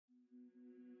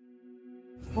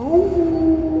Hey,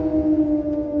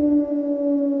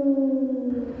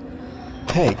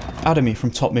 Adam here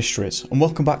from Top Mysteries, and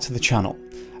welcome back to the channel.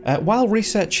 While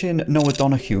researching Noah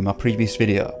Donahue in my previous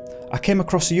video, I came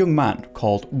across a young man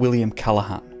called William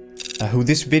Callahan, who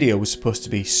this video was supposed to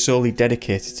be solely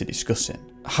dedicated to discussing.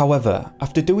 However,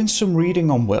 after doing some reading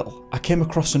on Will, I came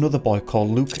across another boy called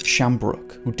Luke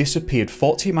Shambrook, who disappeared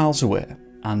 40 miles away,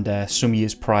 and some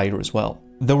years prior as well.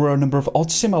 There were a number of odd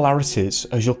similarities,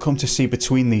 as you'll come to see,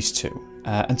 between these two,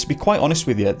 and to be quite honest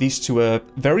with you, these two are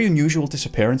very unusual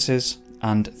disappearances,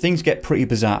 and things get pretty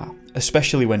bizarre,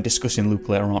 especially when discussing Luke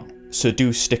later on, so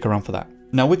do stick around for that.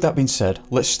 Now with that being said,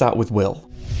 let's start with Will.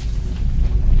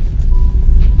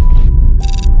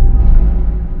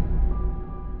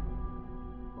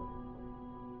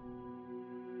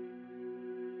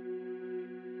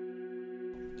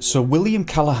 So William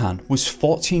Callahan was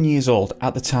 14 years old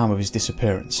at the time of his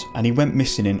disappearance, and he went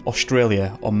missing in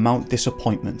Australia on Mount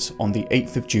Disappointment on the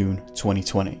 8th of June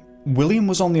 2020. William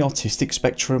was on the autistic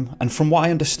spectrum, and from what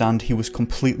I understand, he was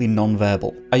completely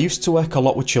non-verbal. I used to work a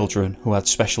lot with children who had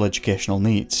special educational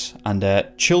needs, and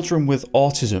children with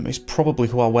autism is probably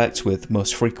who I worked with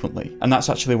most frequently, and that's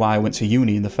actually why I went to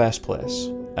uni in the first place,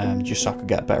 just so I could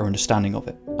get a better understanding of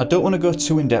it. I don't want to go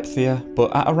too in depth here,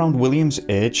 but at around William's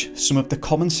age, some of the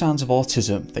common signs of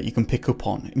autism that you can pick up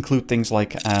on include things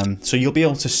like, so you'll be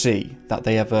able to see that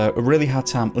they have a really hard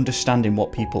time understanding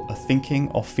what people are thinking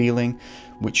or feeling,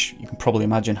 which you can probably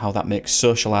imagine how that makes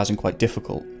socialising quite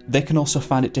difficult. They can also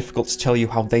find it difficult to tell you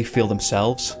how they feel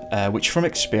themselves, which from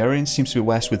experience seems to be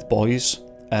worse with boys,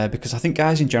 because I think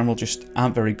guys in general just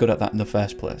aren't very good at that in the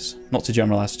first place, not to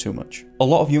generalise too much. A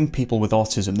lot of young people with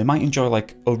autism, they might enjoy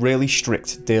like a really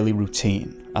strict daily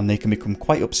routine, and they can become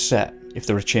quite upset if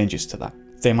there are changes to that.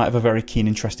 They might have a very keen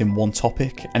interest in one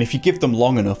topic, and if you give them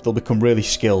long enough, they'll become really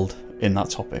skilled in that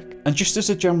topic. And just as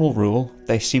a general rule,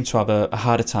 they seem to have a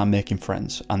harder time making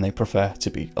friends, and they prefer to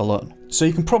be alone. So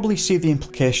you can probably see the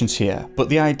implications here, but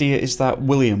the idea is that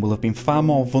William will have been far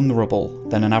more vulnerable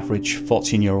than an average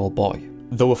 14-year-old boy.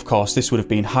 Though of course this would have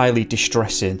been highly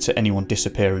distressing to anyone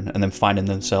disappearing and then finding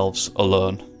themselves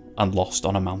alone and lost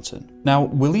on a mountain. Now,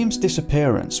 William's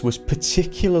disappearance was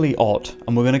particularly odd,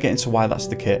 and we're going to get into why that's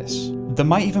the case. There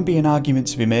might even be an argument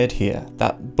to be made here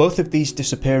that both of these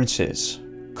disappearances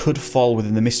could fall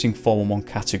within the missing 411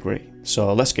 category,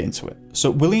 so let's get into it. So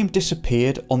William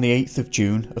disappeared on the 8th of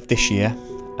June of this year,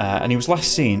 and he was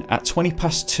last seen at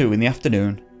 2:20 in the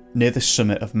afternoon near the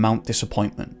summit of Mount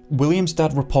Disappointment. William's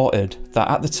dad reported that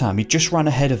at the time he just ran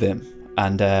ahead of him,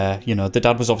 and you know, the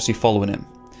dad was obviously following him.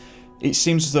 It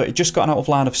seems as though he'd just gotten out of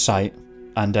line of sight,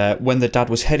 and when the dad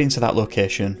was heading to that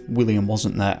location, William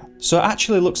wasn't there. So it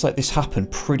actually looks like this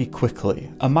happened pretty quickly,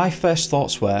 and my first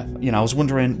thoughts were, you know, I was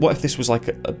wondering what if this was like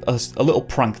a little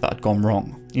prank that had gone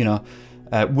wrong. You know,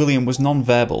 William was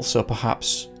non-verbal, so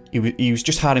perhaps he was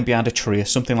just hiding behind a tree or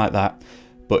something like that,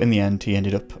 but in the end he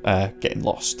ended up getting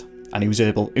lost, and he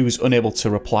was unable to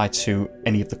reply to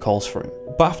any of the calls for him.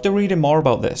 But after reading more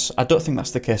about this, I don't think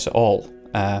that's the case at all.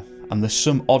 And there's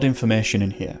some odd information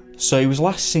in here. So he was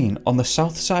last seen on the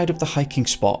south side of the hiking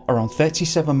spot around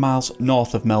 37 miles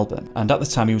north of Melbourne, and at the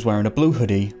time he was wearing a blue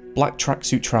hoodie, black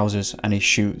tracksuit trousers and his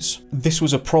shoes. This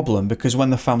was a problem because when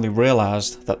the family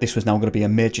realised that this was now going to be a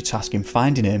major task in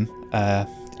finding him,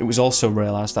 it was also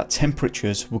realised that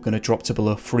temperatures were going to drop to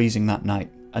below freezing that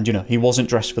night. And you know, he wasn't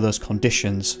dressed for those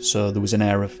conditions, so there was an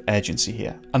air of urgency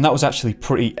here. And that was actually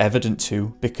pretty evident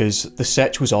too, because the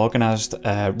search was organised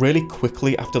really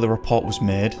quickly after the report was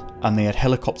made, and they had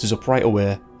helicopters up right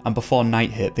away, and before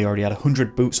night hit they already had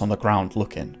 100 boots on the ground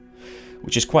looking,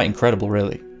 which is quite incredible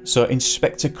really. So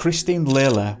Inspector Christine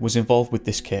Layla was involved with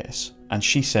this case, and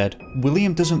she said,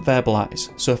 William doesn't verbalise,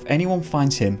 so if anyone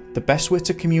finds him, the best way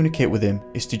to communicate with him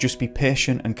is to just be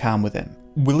patient and calm with him.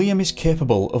 William is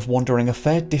capable of wandering a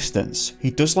fair distance, he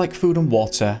does like food and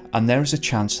water, and there is a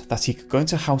chance that he could go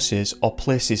into houses or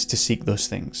places to seek those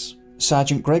things.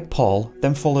 Sergeant Greg Paul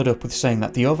then followed up with saying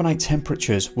that the overnight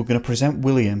temperatures were going to present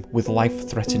William with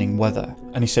life-threatening weather,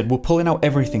 and he said, we're pulling out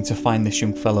everything to find this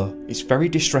young fellow. It's very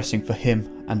distressing for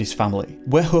him and his family.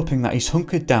 We're hoping that he's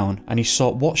hunkered down and he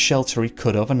sought what shelter he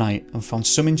could overnight and found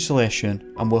some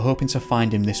insulation, and we're hoping to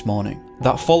find him this morning.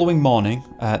 That following morning,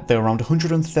 there were around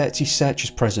 130 searchers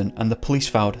present, and the police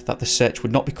vowed that the search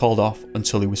would not be called off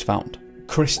until he was found.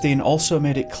 Christine also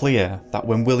made it clear that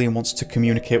when William wants to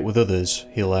communicate with others,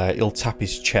 he'll tap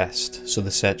his chest, so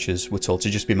the searchers were told to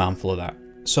just be mindful of that.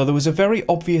 So there was a very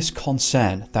obvious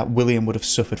concern that William would have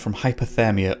suffered from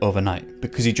hypothermia overnight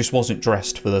because he just wasn't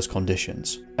dressed for those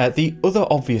conditions. The other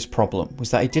obvious problem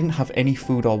was that he didn't have any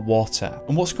food or water,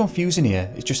 and what's confusing here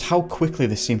is just how quickly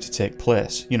this seemed to take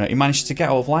place. You know, he managed to get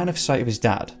out of line of sight of his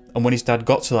dad, and when his dad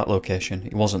got to that location,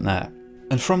 he wasn't there.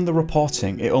 And from the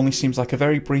reporting, it only seems like a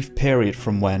very brief period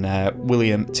from when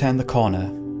William turned the corner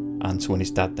and to when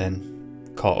his dad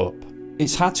then caught up.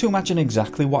 It's hard to imagine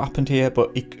exactly what happened here,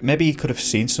 but maybe he could have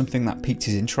seen something that piqued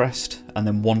his interest and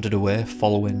then wandered away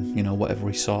following, you know, whatever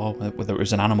he saw, whether it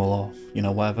was an animal or, you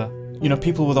know, whatever. You know,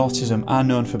 people with autism are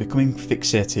known for becoming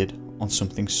fixated on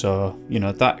something, so, you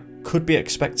know, that could be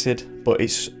expected, but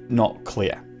it's not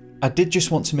clear. I did just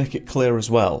want to make it clear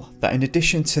as well that in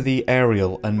addition to the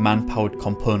aerial and man-powered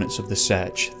components of the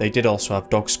search, they did also have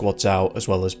dog squads out as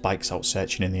well as bikes out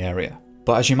searching in the area.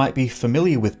 But as you might be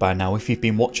familiar with by now if you've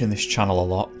been watching this channel a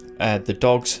lot, the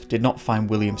dogs did not find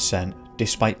William's scent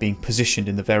despite being positioned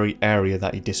in the very area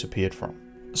that he disappeared from.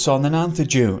 So on the 9th of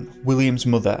June, William's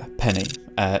mother, Penny,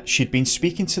 she'd been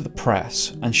speaking to the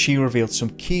press and she revealed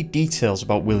some key details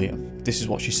about William. This is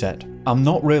what she said. "I'm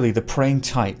not really the praying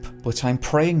type, but I'm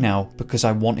praying now because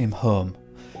I want him home.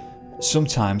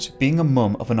 Sometimes being a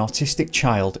mum of an autistic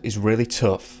child is really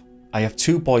tough. I have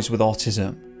 2 boys with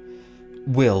autism.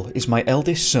 Will is my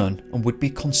eldest son and would be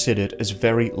considered as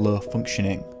very low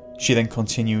functioning." She then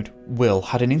continued, "Will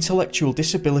had an intellectual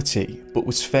disability but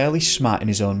was fairly smart in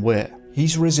his own way.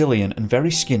 He's resilient and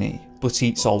very skinny but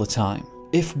eats all the time.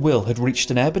 If Will had reached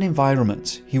an urban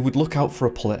environment, he would look out for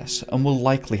a place and will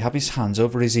likely have his hands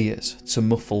over his ears to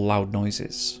muffle loud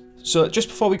noises." So just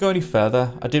before we go any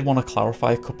further, I did want to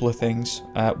clarify a couple of things.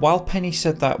 While Penny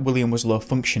said that William was low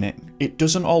functioning, it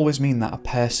doesn't always mean that a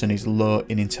person is low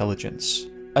in intelligence.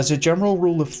 As a general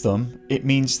rule of thumb, it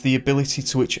means the ability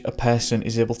to which a person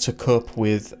is able to cope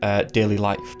with daily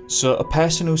life. So a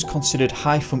person who's considered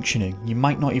high functioning, you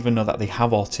might not even know that they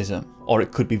have autism, or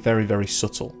it could be very, very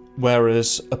subtle.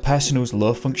 Whereas a person who's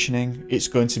low functioning, it's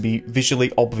going to be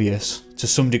visually obvious to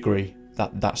some degree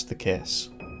that that's the case.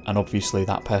 And obviously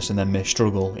that person then may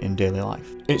struggle in daily life.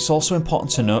 It's also important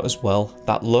to note as well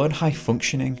that low and high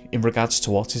functioning in regards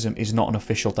to autism is not an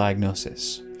official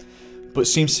diagnosis, but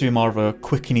seems to be more of a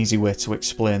quick and easy way to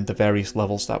explain the various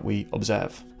levels that we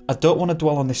observe. I don't want to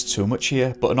dwell on this too much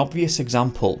here, but an obvious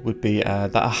example would be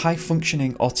that a high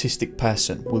functioning autistic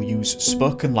person will use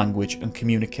spoken language and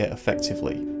communicate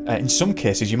effectively. In some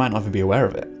cases you might not even be aware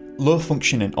of it. Low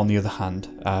functioning on the other hand,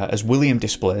 as William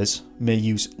displays, may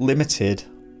use limited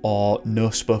or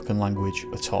no spoken language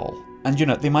at all. And you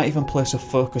know, they might even place a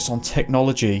focus on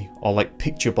technology or like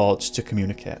picture boards to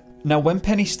communicate. Now when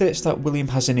Penny states that William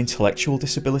has an intellectual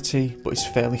disability but is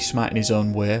fairly smart in his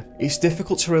own way, it's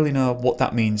difficult to really know what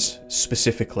that means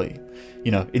specifically,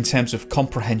 you know, in terms of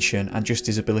comprehension and just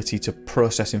his ability to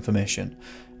process information.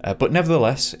 But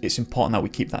nevertheless, it's important that we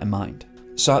keep that in mind.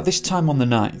 So at this time on the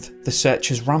 9th, the search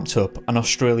has ramped up and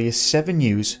Australia's 7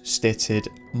 News stated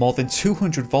more than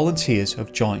 200 volunteers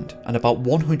have joined and about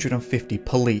 150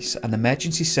 police and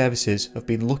emergency services have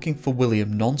been looking for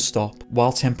William non-stop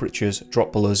while temperatures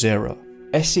drop below zero.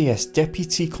 SES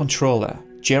Deputy Controller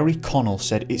Jerry Connell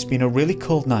said it's been a really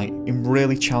cold night in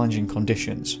really challenging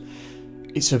conditions.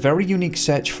 It's a very unique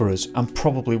search for us and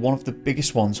probably one of the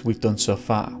biggest ones we've done so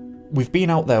far. We've been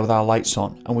out there with our lights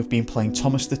on and we've been playing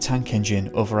Thomas the Tank Engine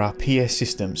over our PA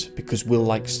systems because Will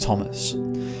likes Thomas.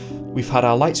 We've had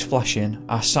our lights flashing,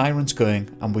 our sirens going,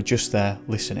 and we're just there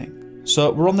listening. So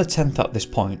we're on the 10th at this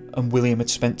point and William had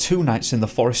spent 2 nights in the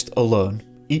forest alone.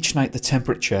 Each night the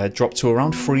temperature dropped to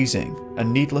around freezing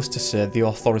and needless to say the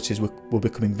authorities were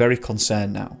becoming very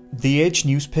concerned now. The Age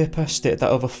newspaper stated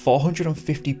that over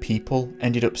 450 people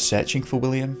ended up searching for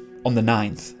William on the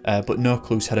 9th, but no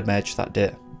clues had emerged that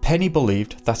day. Penny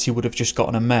believed that he would have just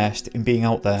gotten immersed in being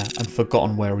out there and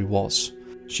forgotten where he was.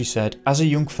 She said, "As a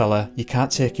young fella, you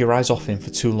can't take your eyes off him for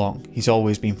too long, he's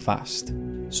always been fast."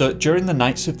 So during the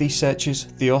nights of these searches,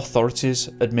 the authorities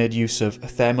had made use of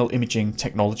thermal imaging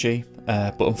technology,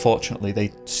 but unfortunately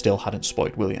they still hadn't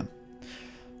spotted William.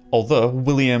 Although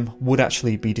William would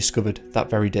actually be discovered that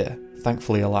very day,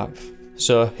 thankfully alive.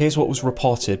 So here's what was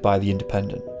reported by The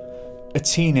Independent. A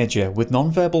teenager with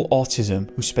non-verbal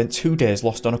autism who spent 2 days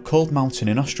lost on a cold mountain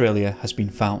in Australia has been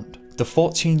found. The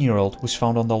 14-year-old was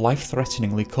found on the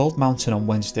life-threateningly cold mountain on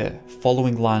Wednesday,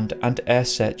 following land and air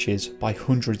searches by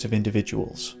hundreds of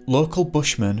individuals. Local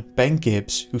bushman Ben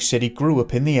Gibbs, who said he grew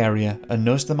up in the area and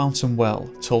knows the mountain well,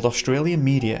 told Australian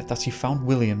media that he found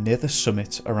William near the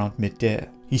summit around midday.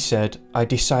 He said, "I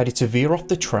decided to veer off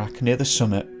the track near the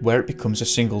summit where it becomes a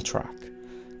single track.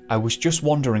 I was just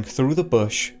wandering through the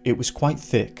bush, it was quite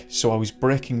thick, so I was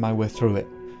breaking my way through it.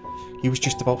 He was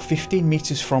just about 15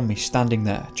 metres from me, standing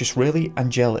there, just really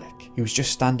angelic. He was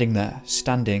just standing there,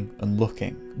 standing and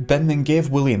looking. Ben then gave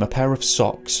William a pair of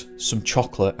socks, some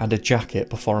chocolate and a jacket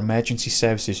before emergency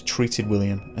services treated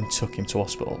William and took him to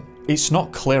hospital. It's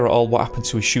not clear at all what happened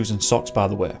to his shoes and socks, by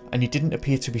the way, and he didn't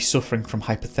appear to be suffering from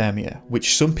hypothermia,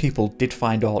 which some people did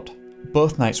find odd.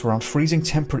 Both nights were around freezing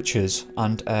temperatures,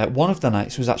 and one of the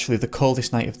nights was actually the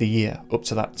coldest night of the year up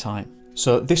to that time.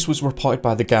 So this was reported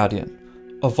by The Guardian.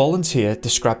 A volunteer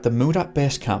described the mood at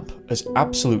base camp as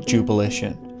absolute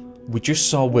jubilation. We just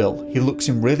saw Will, he looks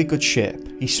in really good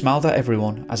shape. He smiled at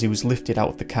everyone as he was lifted out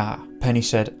of the car. Penny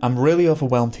said, "I'm really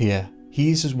overwhelmed here.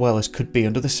 He is as well as could be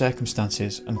under the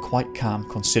circumstances and quite calm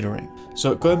considering."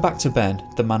 So going back to Ben,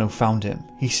 the man who found him,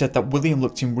 he said that William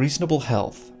looked in reasonable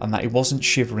health and that he wasn't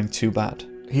shivering too bad.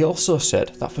 He also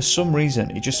said that for some reason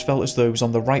he just felt as though he was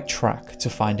on the right track to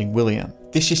finding William.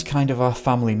 "This is kind of our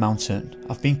family mountain.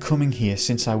 I've been coming here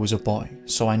since I was a boy,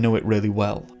 so I know it really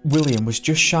well." William was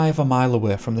just shy of a mile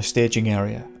away from the staging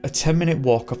area, a 10-minute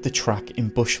walk off the track in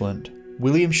bushland.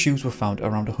 William's shoes were found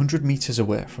around 100 metres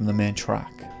away from the main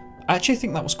track. I actually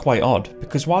think that was quite odd,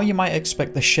 because while you might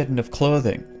expect the shedding of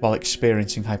clothing while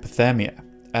experiencing hypothermia,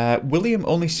 William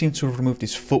only seemed to have removed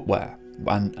his footwear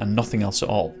and nothing else at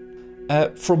all.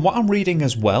 From what I'm reading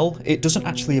as well, it doesn't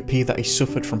actually appear that he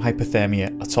suffered from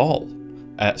hypothermia at all,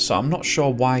 so I'm not sure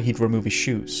why he'd remove his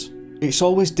shoes. It's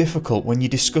always difficult when you're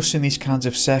discussing these kinds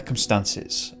of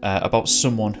circumstances about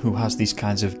someone who has these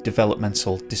kinds of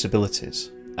developmental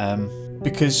disabilities.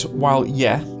 Because while,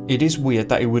 yeah, it is weird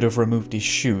that he would have removed his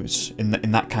shoes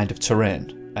in that kind of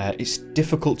terrain, it's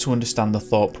difficult to understand the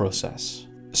thought process.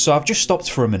 So I've just stopped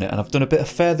for a minute and I've done a bit of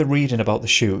further reading about the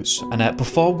shoes, and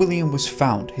before William was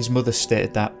found, his mother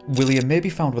stated that William may be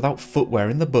found without footwear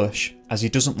in the bush as he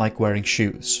doesn't like wearing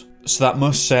shoes. So that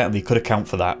most certainly could account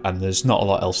for that, and there's not a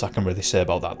lot else I can really say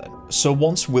about that then. So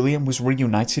once William was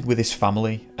reunited with his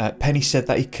family, Penny said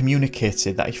that he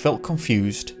communicated that he felt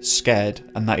confused, scared,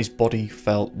 and that his body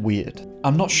felt weird.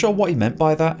 I'm not sure what he meant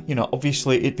by that, you know,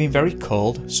 obviously it'd been very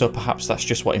cold, so perhaps that's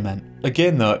just what he meant.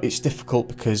 Again though, it's difficult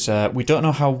because we don't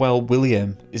know how well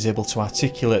William is able to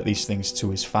articulate these things to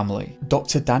his family.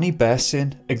 Dr. Danny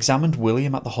Bersin examined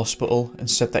William at the hospital and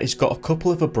said that he's got a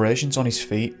couple of abrasions on his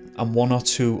feet and one or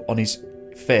two on his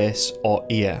face or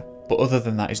ear, but other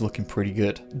than that he's looking pretty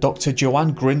good. Dr.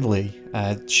 Joanne Grindley,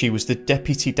 she was the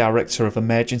Deputy Director of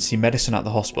Emergency Medicine at the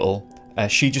hospital,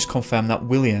 she just confirmed that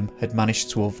William had managed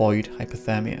to avoid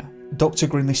hypothermia. Dr.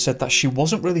 Grindley said that she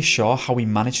wasn't really sure how he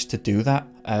managed to do that,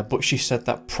 but she said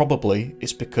that probably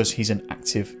it's because he's an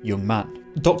active young man.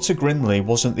 Dr. Grindley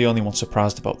wasn't the only one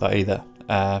surprised about that either,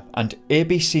 and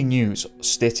ABC News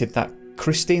stated that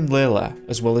Christine Layla,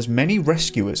 as well as many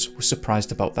rescuers, were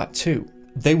surprised about that too.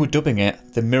 They were dubbing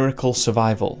it the miracle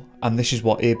survival, and this is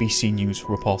what ABC News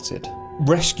reported.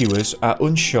 Rescuers are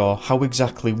unsure how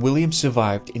exactly William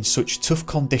survived in such tough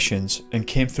conditions and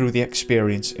came through the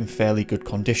experience in fairly good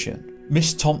condition.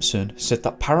 Miss Thompson said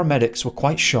that paramedics were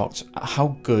quite shocked at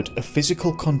how good a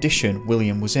physical condition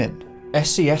William was in.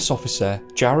 SES officer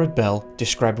Jared Bell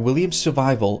described William's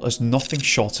survival as nothing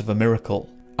short of a miracle.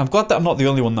 I'm glad that I'm not the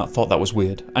only one that thought that was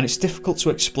weird, and it's difficult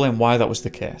to explain why that was the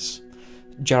case.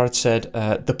 Jared said,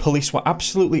 the police were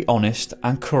absolutely honest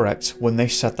and correct when they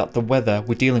said that the weather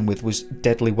we're dealing with was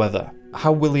deadly weather.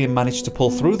 How William managed to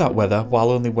pull through that weather while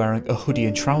only wearing a hoodie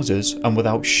and trousers and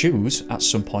without shoes at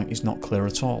some point is not clear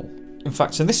at all. In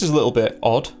fact, and this is a little bit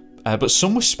odd, but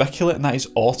some were speculating that his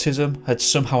autism had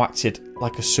somehow acted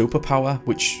like a superpower,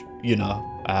 which, you know,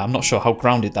 I'm not sure how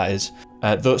grounded that is.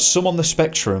 Though some on the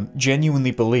spectrum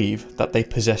genuinely believe that they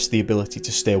possess the ability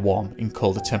to stay warm in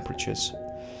colder temperatures.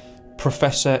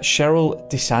 Professor Cheryl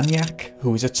Disaniak,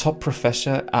 who is a top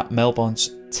professor at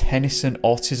Melbourne's Tennyson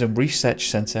Autism Research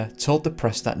Centre, told the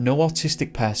press that no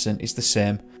autistic person is the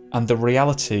same, and the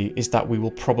reality is that we will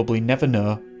probably never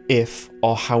know if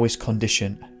or how his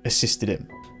condition assisted him.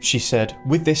 She said,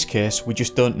 "With this case, we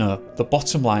just don't know. The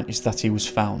bottom line is that he was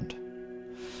found."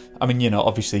 I mean, you know,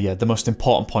 obviously, yeah, the most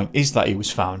important point is that he was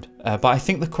found, but I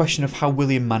think the question of how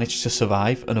William managed to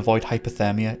survive and avoid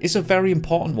hypothermia is a very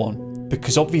important one,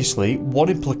 because obviously one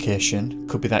implication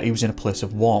could be that he was in a place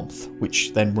of warmth,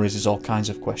 which then raises all kinds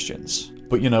of questions.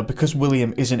 But you know, because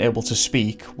William isn't able to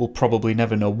speak, we'll probably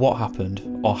never know what happened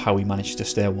or how he managed to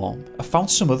stay warm. I found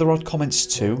some other odd comments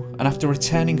too, and after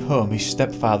returning home his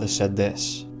stepfather said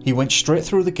this. He went straight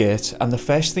through the gate and the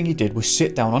first thing he did was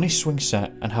sit down on his swing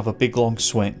set and have a big long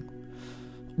swing.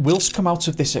 Will's come out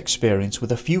of this experience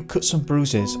with a few cuts and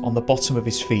bruises on the bottom of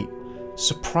his feet,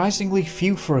 surprisingly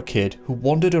few for a kid who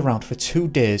wandered around for 2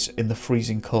 days in the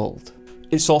freezing cold.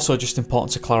 It's also just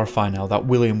important to clarify now that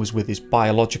William was with his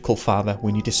biological father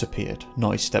when he disappeared,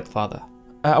 not his stepfather.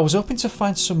 I was hoping to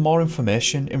find some more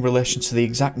information in relation to the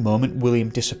exact moment William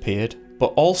disappeared,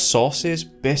 but all sources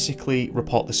basically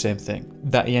report the same thing,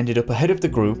 that he ended up ahead of the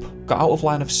group, got out of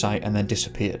line of sight and then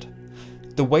disappeared.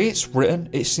 The way it's written,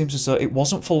 it seems as though it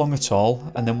wasn't for long at all,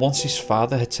 and then once his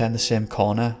father had turned the same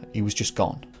corner, he was just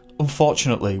gone.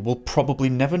 Unfortunately, we'll probably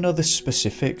never know the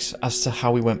specifics as to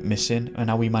how he went missing and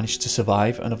how he managed to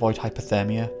survive and avoid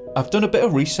hypothermia. I've done a bit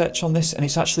of research on this and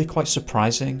it's actually quite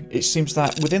surprising. It seems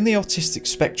that within the autistic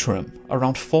spectrum,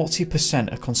 around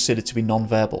 40% are considered to be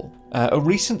non-verbal. A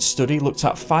recent study looked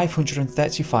at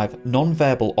 535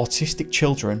 non-verbal autistic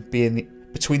children being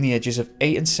between the ages of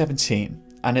 8 and 17,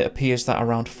 and it appears that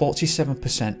around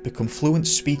 47% become fluent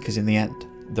speakers in the end,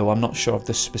 though I'm not sure of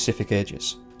the specific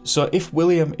ages. So if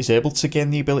William is able to gain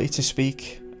the ability to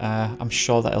speak, I'm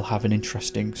sure that he'll have an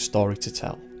interesting story to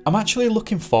tell. I'm actually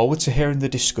looking forward to hearing the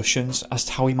discussions as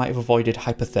to how he might have avoided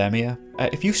hypothermia.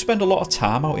 If you spend a lot of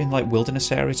time out in like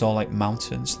wilderness areas or like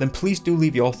mountains, then please do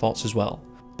leave your thoughts as well.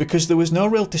 Because there was no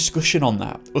real discussion on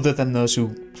that, other than those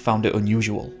who found it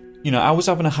unusual. You know, I was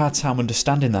having a hard time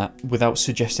understanding that without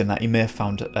suggesting that he may have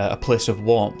found a place of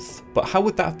warmth. But how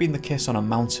would that have been the case on a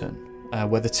mountain,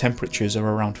 where the temperatures are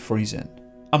around freezing?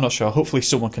 I'm not sure, hopefully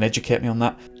someone can educate me on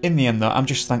that. In the end though, I'm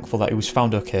just thankful that he was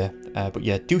found okay. But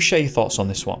yeah, do share your thoughts on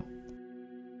this one.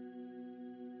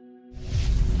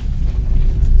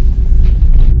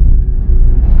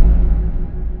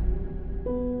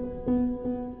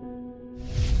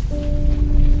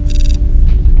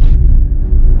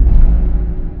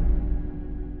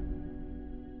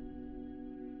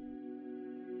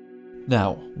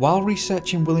 Now, while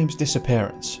researching William's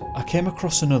disappearance, I came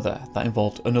across another that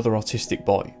involved another autistic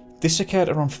boy. This occurred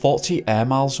around 40 air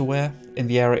miles away in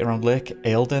the area around Lake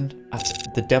Eildon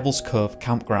at the Devil's Cove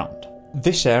Campground.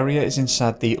 This area is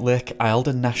inside the Lake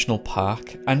Eildon National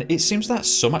Park, and it seems that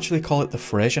some actually call it the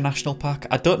Fraser National Park.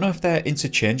 I don't know if they're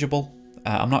interchangeable.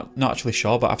 I'm not actually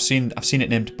sure, but I've seen it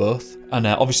named both. And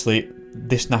obviously,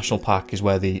 this national park is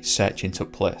where the searching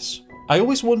took place. I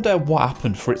always wonder what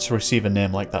happened for it to receive a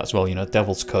name like that as well, you know,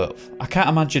 Devil's Cove. I can't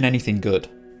imagine anything good.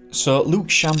 So Luke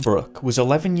Shambrook was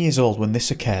 11 years old when this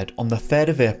occurred on the 3rd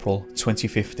of April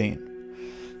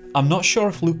 2015. I'm not sure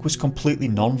if Luke was completely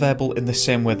non-verbal in the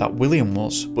same way that William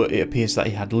was, but it appears that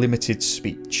he had limited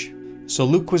speech. So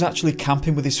Luke was actually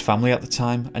camping with his family at the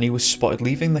time, and he was spotted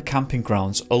leaving the camping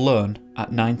grounds alone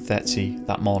at 9:30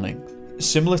 that morning.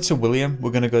 Similar to William,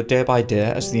 we're going to go day by day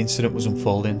as the incident was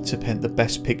unfolding to paint the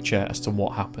best picture as to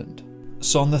what happened.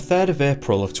 So on the 3rd of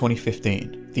April of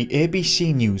 2015, the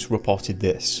ABC News reported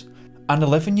this. An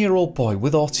 11-year-old boy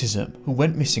with autism who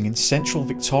went missing in central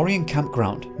Victorian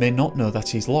campground may not know that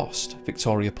he's lost,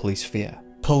 Victoria Police fear.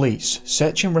 Police,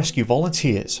 search and rescue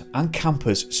volunteers and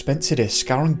campers spent today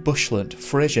scouring bushland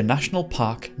Fraser National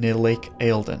Park near Lake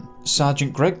Eildon.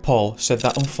 Sergeant Greg Paul said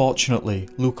that unfortunately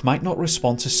Luke might not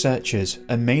respond to searches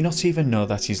and may not even know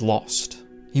that he's lost.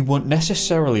 He won't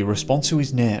necessarily respond to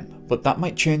his name, but that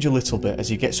might change a little bit as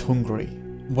he gets hungry.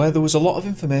 Where there was a lot of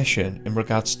information in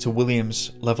regards to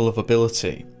William's level of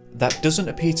ability, that doesn't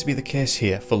appear to be the case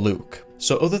here for Luke.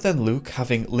 So other than Luke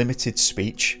having limited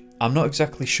speech, I'm not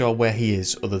exactly sure where he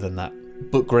is other than that.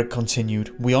 But Greg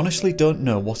continued, "We honestly don't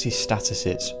know what his status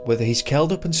is, whether he's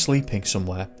curled up and sleeping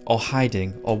somewhere, or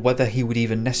hiding, or whether he would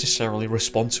even necessarily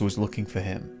respond to us looking for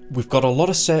him. We've got a lot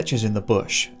of searchers in the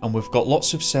bush, and we've got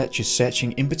lots of searchers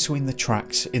searching in between the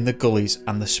tracks, in the gullies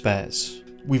and the spares.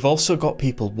 We've also got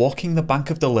people walking the bank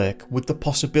of the lake with the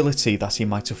possibility that he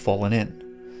might have fallen in.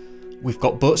 We've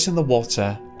got boats in the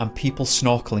water and people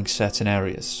snorkeling certain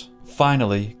areas."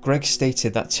 Finally, Greg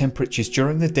stated that temperatures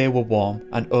during the day were warm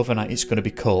and overnight it's going to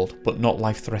be cold, but not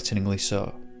life-threateningly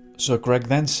so. So Greg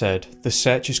then said the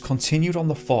searches continued on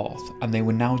the 4th and they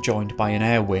were now joined by an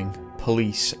air wing,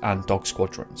 police and dog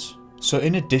squadrons. So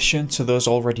in addition to those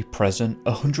already present,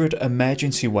 100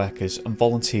 emergency workers and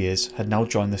volunteers had now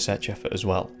joined the search effort as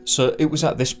well. So it was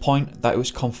at this point that it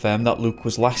was confirmed that Luke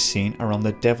was last seen around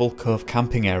the Devil Cove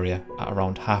camping area at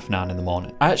around 9:30 in the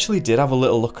morning. I actually did have a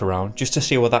little look around just to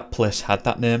see where that place had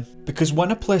that name, because when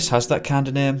a place has that kind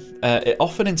of name, it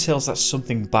often entails that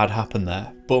something bad happened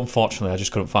there, but unfortunately I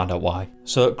just couldn't find out why.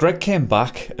 So Greg came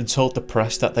back and told the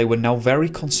press that they were now very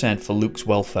concerned for Luke's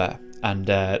welfare, and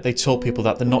they told people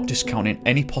that they're not discounting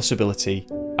any possibility,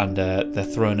 and they're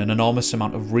throwing an enormous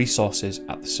amount of resources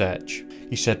at the search.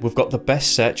 He said, "We've got the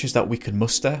best searchers that we can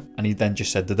muster," and he then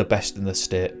just said they're the best in the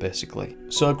state, basically.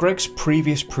 So Greg's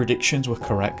previous predictions were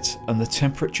correct, and the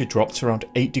temperature dropped around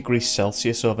 8 degrees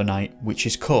Celsius overnight, which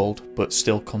is cold, but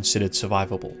still considered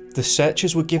survivable. The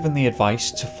searchers were given the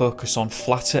advice to focus on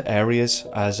flatter areas,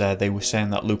 as they were saying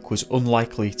that Luke was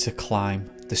unlikely to climb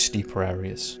the steeper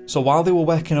areas. So while they were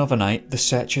working overnight, the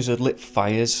searchers had lit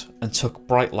fires and took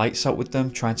bright lights out with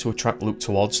them, trying to attract Luke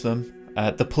towards them.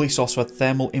 The police also had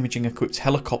thermal imaging equipped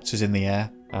helicopters in the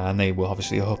air, and they were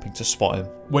obviously hoping to spot him.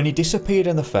 When he disappeared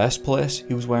in the first place,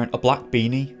 he was wearing a black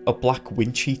beanie, a black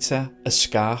wind cheater, a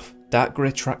scarf, dark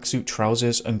grey tracksuit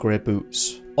trousers and grey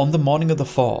boots. On the morning of the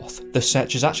 4th, the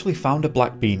searchers actually found a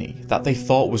black beanie that they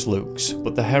thought was Luke's,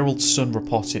 but the Herald Sun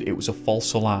reported it was a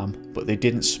false alarm, but they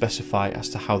didn't specify as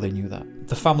to how they knew that.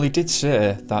 The family did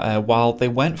say that while they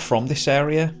went from this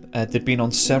area, they'd been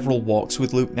on several walks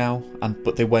with Luke now,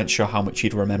 but they weren't sure how much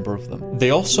he'd remember of them. They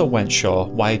also weren't sure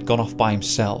why he'd gone off by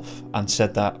himself, and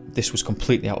said that this was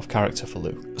completely out of character for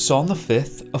Luke. So on the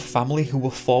 5th, a family who were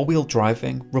 4-wheel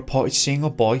driving reported seeing a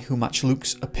boy who matched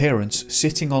Luke's appearance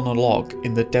sitting on a log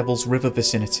in the Devil's River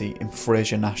vicinity in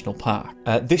Eildon National Park.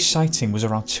 This sighting was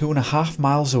around 2.5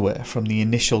 miles away from the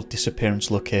initial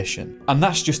disappearance location. And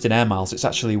that's just in air miles, it's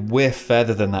actually way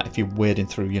further than that if you're wading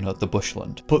through, the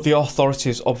bushland. But the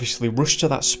authorities obviously rushed to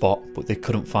that spot, but they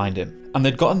couldn't find him. And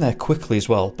they'd gotten there quickly as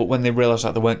well, but when they realised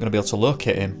that they weren't going to be able to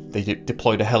locate him, they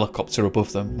deployed a helicopter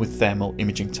above them with thermal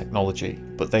imaging technology,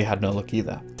 but they had no luck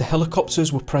either. The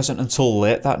helicopters were present until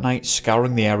late that night,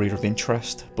 scouring the area of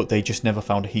interest, but they just never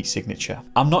found a heat signature.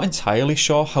 I'm not entirely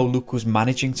sure how Luke was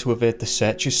managing to evade the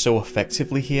searches so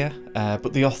effectively here,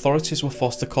 but the authorities were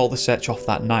forced to call the search off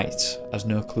that night, as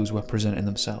no clues were presenting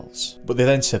themselves. But they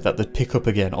then said that they'd pick up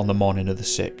again on the morning of the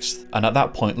 6th, and at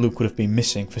that point Luke would have been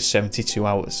missing for 72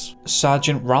 hours.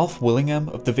 Sergeant Ralph Willingham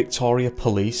of the Victoria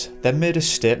Police then made a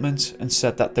statement and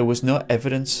said that there was no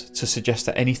evidence to suggest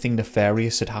that anything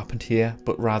nefarious had happened here,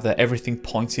 but rather everything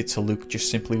pointed to Luke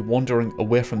just simply wandering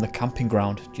away from the camping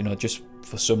ground, just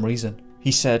for some reason.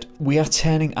 He said, "We are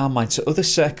turning our mind to other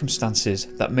circumstances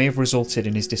that may have resulted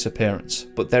in his disappearance,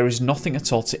 but there is nothing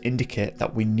at all to indicate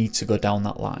that we need to go down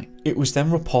that line." It was then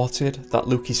reported that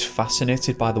Luke is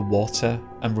fascinated by the water,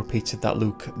 and repeated that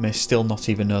Luke may still not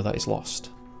even know that he's lost.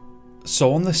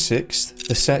 So on the 6th,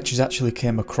 the searchers actually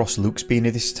came across Luke's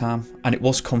beanie this time, and it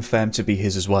was confirmed to be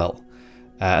his as well.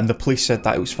 And the police said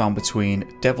that it was found between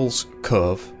Devil's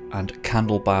Cove and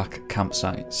Candlebark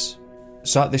campsites.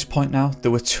 So at this point now, there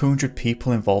were 200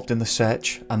 people involved in the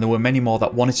search, and there were many more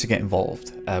that wanted to get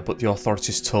involved, but the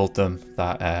authorities told them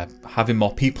that having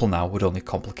more people now would only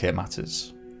complicate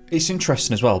matters. It's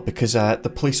interesting as well because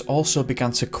the police also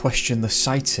began to question the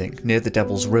sighting near the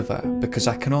Devil's River, because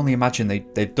I can only imagine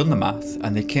they'd done the math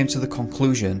and they came to the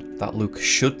conclusion that Luke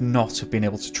should not have been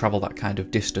able to travel that kind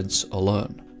of distance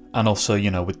alone. And also,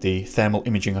 with the thermal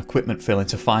imaging equipment failing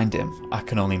to find him, I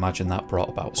can only imagine that brought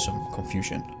about some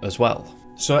confusion as well.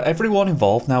 So everyone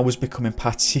involved now was becoming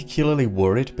particularly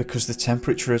worried because the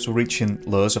temperatures were reaching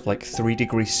lows of like 3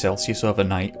 degrees Celsius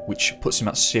overnight, which puts him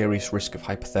at serious risk of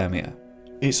hypothermia.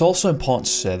 It's also important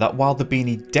to say that while the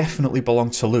beanie definitely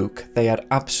belonged to Luke, they had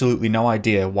absolutely no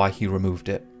idea why he removed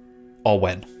it, or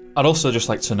when. I'd also just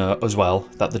like to note as well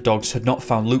that the dogs had not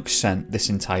found Luke's scent this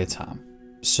entire time.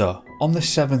 So, on the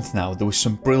 7th now, there was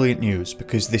some brilliant news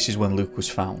because this is when Luke was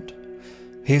found.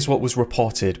 Here's what was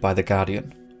reported by The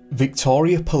Guardian.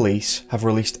 Victoria Police have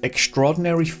released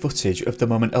extraordinary footage of the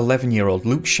moment 11-year-old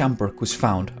Luke Shambrook was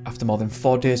found after more than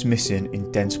 4 days missing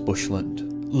in dense bushland.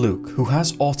 Luke, who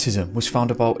has autism, was found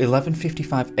about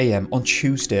 11:55 AM on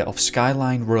Tuesday off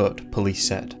Skyline Road, police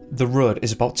said. The road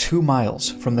is about 2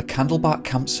 miles from the Candlebark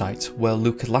campsite where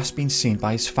Luke had last been seen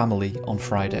by his family on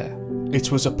Friday.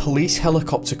 It was a police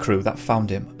helicopter crew that found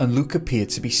him, and Luke appeared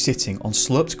to be sitting on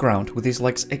sloped ground with his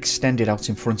legs extended out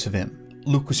in front of him.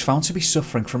 Luke was found to be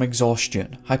suffering from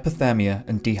exhaustion, hypothermia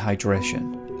and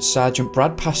dehydration. Sergeant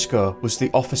Brad Pascoe was the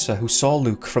officer who saw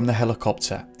Luke from the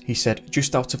helicopter. He said,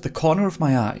 "Just out of the corner of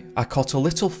my eye, I caught a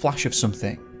little flash of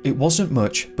something. It wasn't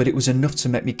much, but it was enough to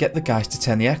make me get the guys to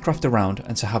turn the aircraft around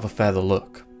and to have a further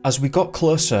look. As we got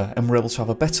closer and were able to have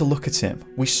a better look at him,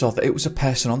 we saw that it was a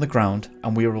person on the ground,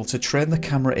 and we were able to train the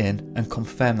camera in and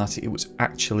confirm that it was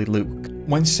actually Luke.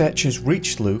 When searchers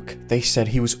reached Luke, they said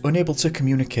he was unable to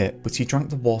communicate, but he drank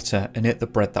the water and ate the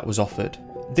bread that was offered."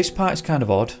 This part is kind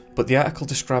of odd, but the article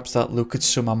describes that Luke had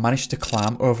somehow managed to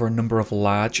climb over a number of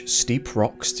large, steep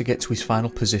rocks to get to his final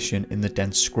position in the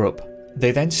dense scrub.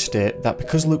 They then state that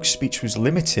because Luke's speech was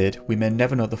limited, we may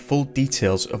never know the full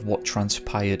details of what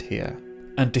transpired here.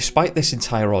 And despite this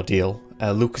entire ordeal,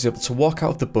 Luke was able to walk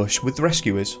out of the bush with the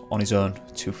rescuers on his own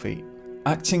 2 feet.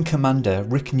 Acting Commander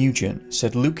Rick Nugent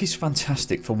said Luke is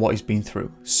fantastic for what he's been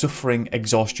through, suffering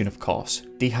exhaustion of course,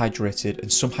 dehydrated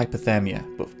and some hypothermia,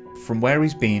 but from where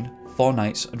he's been, 4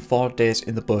 nights and 4 days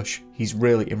in the bush, he's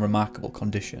really in remarkable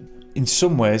condition. In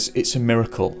some ways, it's a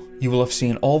miracle. You will have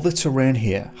seen all the terrain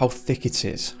here, how thick it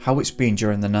is, how it's been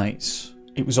during the nights.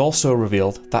 It was also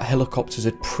revealed that helicopters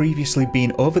had previously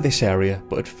been over this area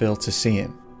but had failed to see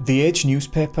him. The Age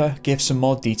newspaper gave some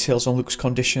more details on Luke's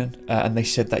condition and they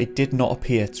said that he did not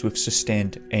appear to have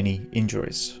sustained any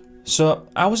injuries. So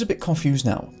I was a bit confused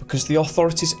now because the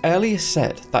authorities earlier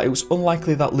said that it was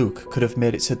unlikely that Luke could have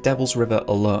made it to Devil's River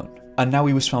alone, and now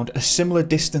he was found a similar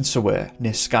distance away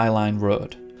near Skyline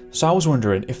Road. So I was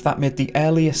wondering if that made the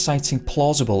earlier sighting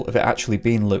plausible of it actually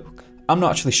being Luke. I'm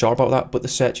not actually sure about that, but the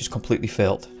search has completely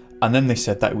failed. And then they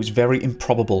said that it was very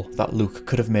improbable that Luke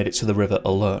could have made it to the river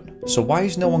alone. So why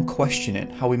is no one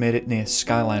questioning how he made it near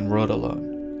Skyline Road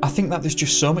alone? I think that there's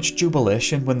just so much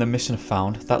jubilation when they're missing and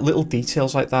found that little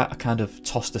details like that are kind of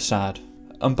tossed aside.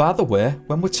 And by the way,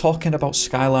 when we're talking about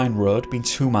Skyline Road being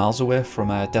 2 miles away from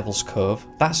Devil's Cove,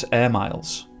 that's air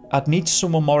miles. I'd need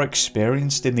someone more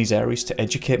experienced in these areas to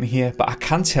educate me here, but I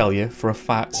can tell you for a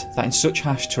fact that in such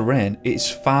harsh terrain, it is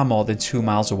far more than 2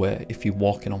 miles away if you're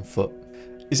walking on foot.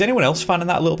 Is anyone else finding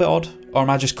that a little bit odd, or am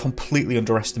I just completely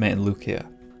underestimating Luke here?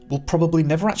 We'll probably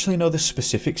never actually know the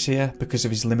specifics here because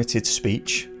of his limited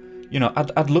speech. You know,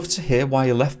 I'd love to hear why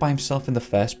he left by himself in the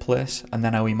first place, and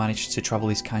then how he managed to travel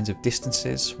these kinds of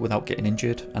distances without getting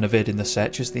injured and evading the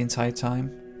searches the entire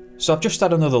time. So I've just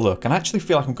had another look and I actually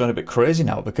feel like I'm going a bit crazy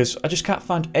now because I just can't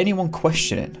find anyone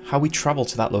questioning how he travelled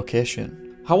to that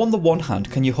location. How on the one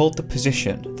hand can you hold the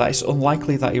position that it's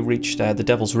unlikely that he reached the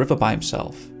Devil's River by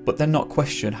himself, but then not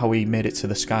question how he made it to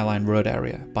the Skyline Road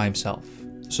area by himself?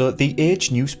 So the Age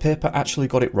newspaper actually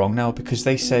got it wrong now because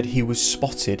they said he was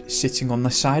spotted sitting on the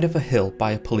side of a hill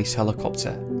by a police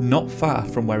helicopter, not far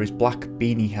from where his black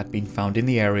beanie had been found in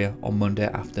the area on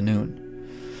Monday afternoon.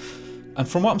 And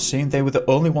from what I'm seeing, they were the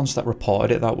only ones that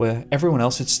reported it that way. Everyone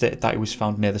else had stated that he was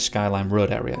found near the Skyline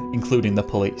Road area, including the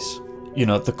police. You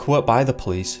know, the quote by the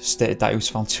police stated that he was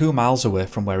found 2 miles away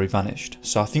from where he vanished,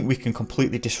 so I think we can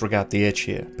completely disregard the age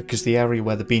here, because the area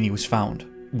where the beanie was found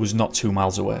was not 2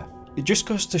 miles away. It just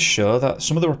goes to show that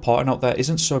some of the reporting out there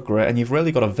isn't so great and you've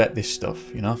really got to vet this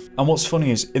stuff, you know? And what's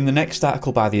funny is, in the next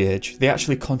article by The Age, they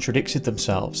actually contradicted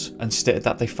themselves and stated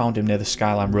that they found him near the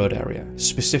Skyline Road area,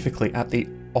 specifically at the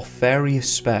Opharius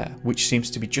Spare, which seems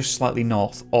to be just slightly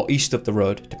north or east of the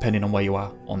road, depending on where you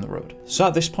are on the road. So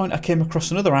at this point I came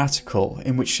across another article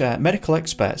in which medical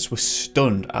experts were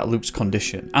stunned at Luke's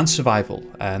condition and survival,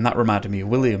 and that reminded me of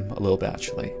William a little bit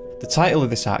actually. The title of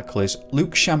this article is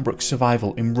 "Luke Shamrock's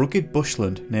survival in rugged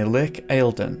bushland near Lake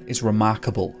Eildon is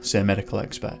remarkable, say medical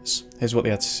experts." Here's what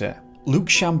they had to say. Luke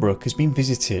Shamrock has been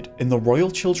visited in the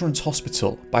Royal Children's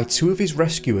Hospital by 2 of his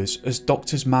rescuers as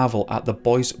doctors marvel at the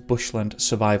boy's bushland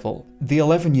survival. The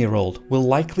 11-year-old will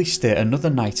likely stay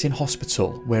another night in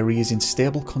hospital where he is in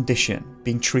stable condition,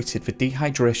 being treated for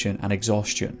dehydration and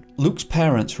exhaustion. Luke's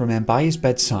parents remain by his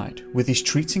bedside, with his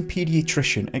treating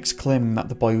paediatrician exclaiming that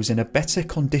the boy was in a better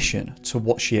condition to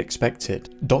what she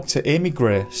expected. Dr. Amy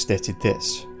Gray stated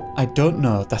this: "I don't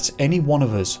know that any one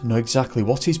of us know exactly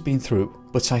what he's been through,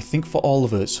 but I think for all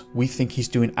of us, we think he's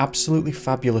doing absolutely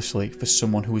fabulously for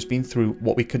someone who has been through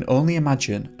what we can only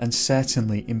imagine, and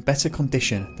certainly in better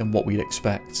condition than what we'd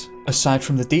expect. Aside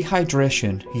from the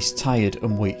dehydration, he's tired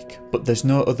and weak, but there's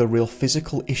no other real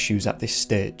physical issues at this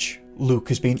stage." Luke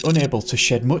has been unable to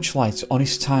shed much light on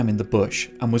his time in the bush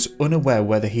and was unaware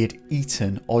whether he had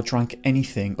eaten or drank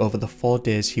anything over the 4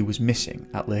 days he was missing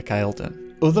at Lake Eildon.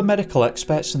 Other medical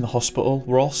experts in the hospital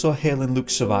were also hailing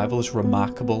Luke's survival as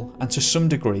remarkable, and to some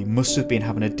degree must have been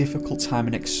having a difficult time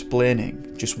in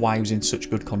explaining just why he was in such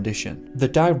good condition. The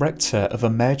Director of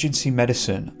Emergency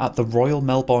Medicine at the Royal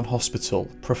Melbourne Hospital,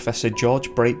 Professor George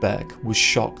Breitberg, was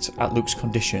shocked at Luke's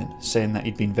condition, saying that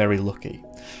he'd been very lucky.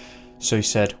 So he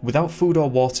said, "Without food or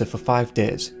water for 5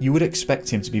 days, you would expect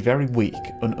him to be very weak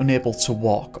and unable to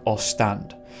walk or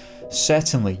stand.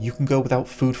 Certainly, you can go without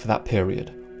food for that period.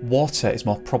 Water is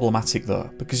more problematic though,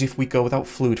 because if we go without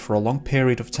fluid for a long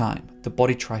period of time, the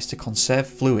body tries to conserve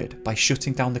fluid by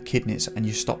shutting down the kidneys and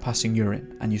you stop passing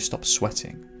urine and you stop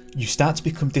sweating. You start to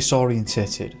become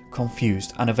disorientated,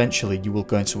 confused, and eventually you will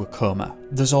go into a coma.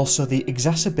 There's also the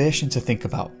exacerbation to think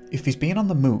about. If he's been on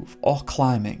the move or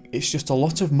climbing, it's just a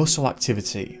lot of muscle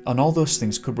activity, and all those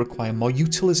things could require more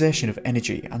utilisation of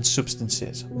energy and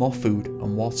substances, more food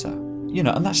and water. You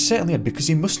know, and that's certainly odd because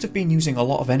he must have been using a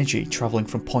lot of energy travelling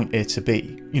from point A to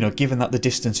B, you know, given that the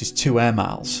distance is 2 air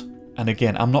miles. And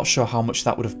again, I'm not sure how much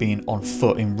that would have been on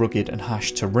foot in rugged and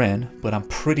harsh terrain, but I'm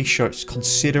pretty sure it's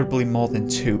considerably more than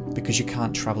 2 because you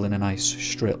can't travel in a nice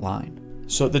straight line.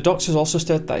 So the doctors also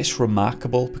said that it's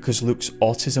remarkable because Luke's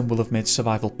autism will have made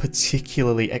survival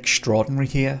particularly extraordinary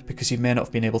here because he may not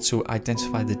have been able to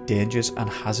identify the dangers and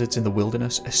hazards in the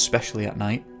wilderness, especially at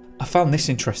night. I found this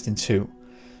interesting too.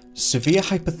 Severe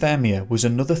hypothermia was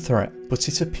another threat, but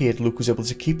it appeared Luke was able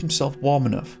to keep himself warm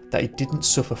enough that he didn't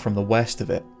suffer from the worst of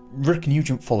it. Rick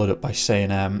Nugent followed up by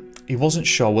saying he wasn't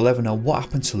sure we'll ever know what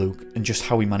happened to Luke and just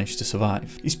how he managed to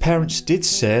survive. His parents did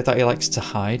say that he likes to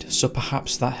hide, so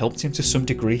perhaps that helped him to some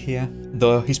degree here,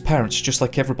 though his parents, just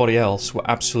like everybody else, were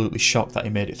absolutely shocked that he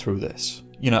made it through this.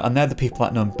 You know, and they're the people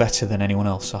that know him better than anyone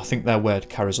else, so I think their word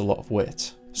carries a lot of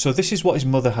weight. So this is what his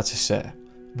mother had to say.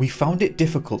 "We found it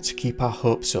difficult to keep our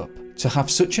hopes up. To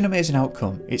have such an amazing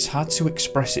outcome, it's hard to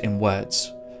express it in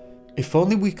words. If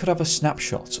only we could have a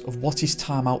snapshot of what his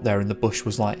time out there in the bush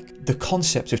was like. The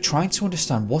concept of trying to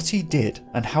understand what he did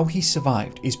and how he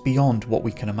survived is beyond what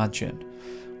we can imagine.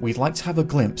 We'd like to have a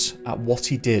glimpse at what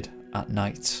he did at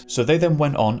night." So they then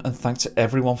went on and thanked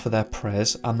everyone for their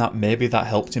prayers and that maybe that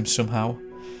helped him somehow.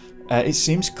 It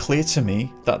seems clear to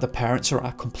me that the parents are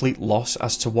at a complete loss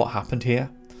as to what happened here.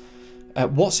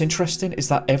 What's interesting is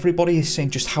that everybody is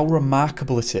saying just how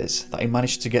remarkable it is that he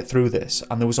managed to get through this,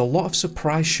 and there was a lot of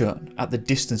surprise shown at the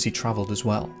distance he travelled as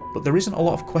well, but there isn't a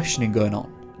lot of questioning going on.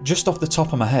 Just off the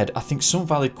top of my head, I think some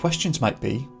valid questions might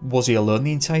be, was he alone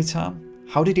the entire time?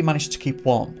 How did he manage to keep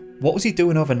warm? What was he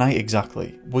doing overnight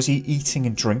exactly? Was he eating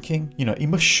and drinking? You know, he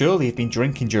must surely have been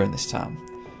drinking during this time.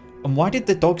 And why did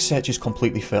the dog searches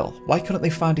completely fail? Why couldn't they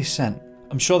find his scent?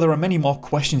 I'm sure there are many more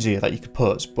questions here that you could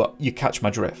pose, but you catch my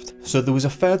drift. So there was a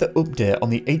further update on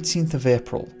the 18th of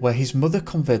April where his mother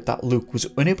conveyed that Luke was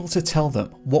unable to tell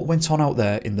them what went on out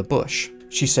there in the bush.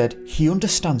 She said, "He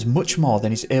understands much more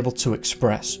than he's able to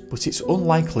express, but it's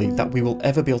unlikely that we will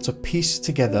ever be able to piece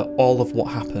together all of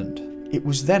what happened." It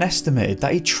was then estimated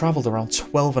that he travelled around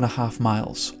 12.5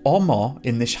 miles or more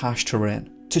in this harsh terrain.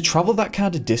 To travel that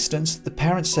kind of distance, the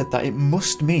parents said that it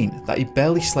must mean that he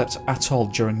barely slept at all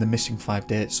during the missing 5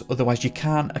 days, otherwise you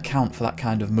can't account for that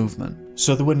kind of movement.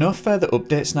 So there were no further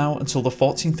updates now until the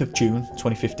 14th of June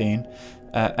 2015,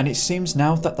 and it seems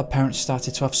now that the parents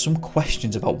started to have some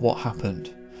questions about what happened.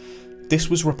 This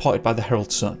was reported by the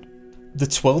Herald Sun. The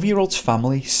 12-year-old's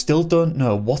family still don't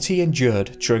know what he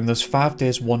endured during those 5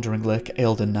 days wandering Lake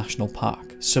Eildon National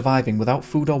Park, surviving without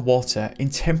food or water in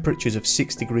temperatures of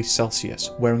 6 degrees Celsius,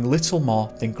 wearing little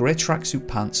more than grey tracksuit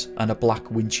pants and a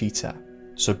black wind cheater.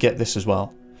 So get this as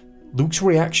well. Luke's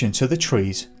reaction to the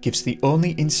trees gives the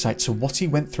only insight to what he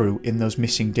went through in those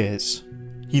missing days.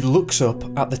 He looks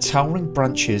up at the towering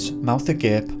branches, mouth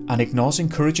agape, and ignores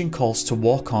encouraging calls to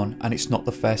walk on, and it's not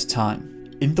the first time.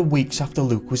 In the weeks after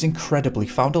Luke was incredibly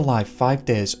found alive 5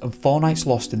 days and 4 nights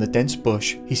lost in the dense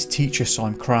bush, his teacher saw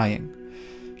him crying.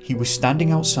 He was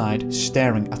standing outside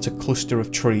staring at a cluster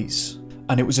of trees.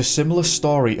 And it was a similar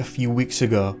story a few weeks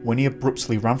ago when he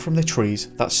abruptly ran from the trees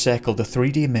that circled a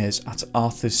 3D maze at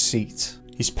Arthur's Seat.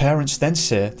 His parents then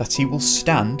say that he will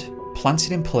stand,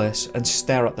 planted in place, and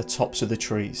stare at the tops of the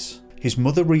trees. His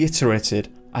mother reiterated,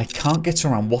 "I can't get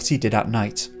around what he did at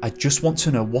night. I just want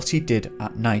to know what he did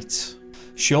at night."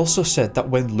 She also said that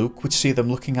when Luke would see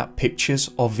them looking at pictures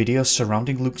or videos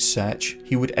surrounding Luke's search,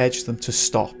 he would urge them to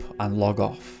stop and log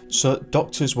off. So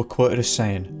doctors were quoted as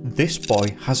saying, "This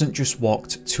boy hasn't just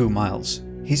walked 2 miles.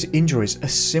 His injuries are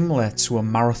similar to a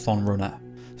marathon runner."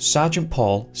 Sergeant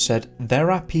Paul said, "There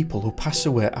are people who pass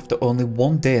away after only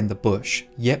 1 day in the bush,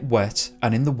 yet wet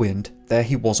and in the wind, there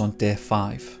he was on day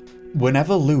 5.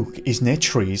 Whenever Luke is near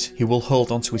trees, he will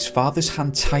hold onto his father's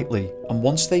hand tightly, and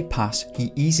once they pass,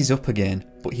 he eases up again,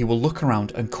 but he will look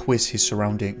around and quiz his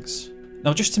surroundings."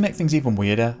 Now, just to make things even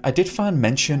weirder, I did find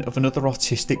mention of another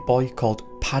autistic boy called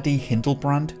Paddy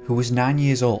Hindlebrand, who was 9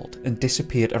 years old and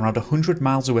disappeared around 100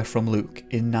 miles away from Luke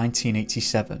in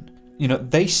 1987. You know,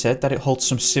 they said that it holds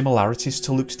some similarities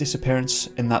to Luke's disappearance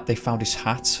in that they found his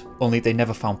hat, only they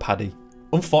never found Paddy.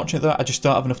 Unfortunately though, I just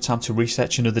don't have enough time to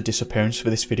research another disappearance for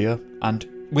this video, and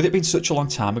with it being such a long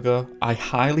time ago, I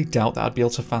highly doubt that I'd be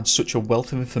able to find such a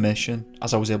wealth of information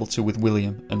as I was able to with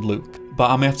William and Luke, but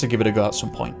I may have to give it a go at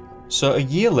some point. So a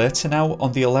year later now,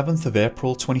 on the 11th of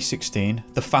April 2016,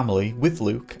 the family, with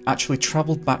Luke, actually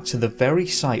travelled back to the very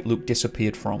site Luke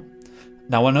disappeared from.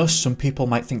 Now I know some people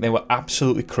might think they were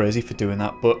absolutely crazy for doing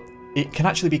that, but it can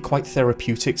actually be quite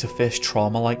therapeutic to face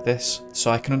trauma like this,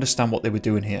 so I can understand what they were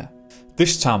doing here.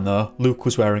 This time though, Luke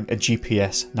was wearing a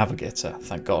GPS navigator,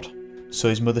 thank God. so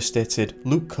his mother stated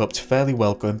Luke coped fairly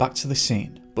well going back to the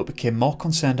scene, but became more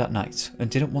concerned at night and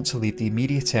didn't want to leave the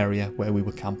immediate area where we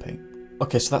were camping.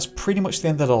 Okay, so that's pretty much the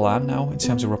end of the line now in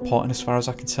terms of reporting as far as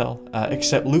I can tell,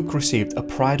 except Luke received a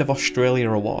Pride of Australia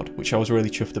award, which I was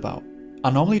really chuffed about. I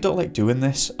normally don't like doing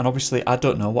this, and obviously I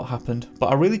don't know what happened,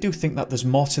 but I really do think that there's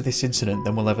more to this incident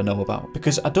than we'll ever know about,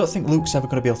 because I don't think Luke's ever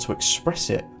going to be able to express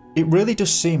it. It really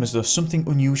does seem as though something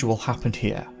unusual happened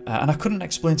here, and I couldn't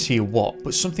explain to you what,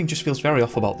 but something just feels very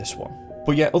off about this one.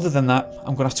 But yeah, other than that,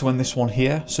 I'm going to have to end this one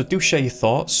here, so do share your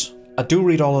thoughts. I do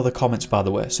read all of the comments by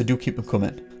the way, so do keep them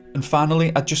coming. And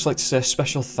finally, I'd just like to say a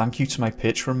special thank you to my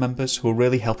Patreon members who are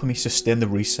really helping me sustain the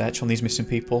research on these missing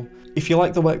people. If you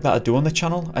like the work that I do on the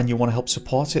channel and you want to help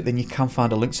support it, then you can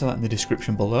find a link to that in the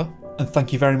description below. And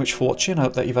thank you very much for watching. I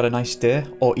hope that you've had a nice day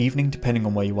or evening depending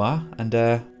on where you are. And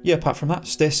yeah, apart from that,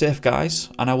 stay safe guys,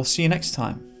 and I will see you next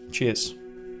time. Cheers.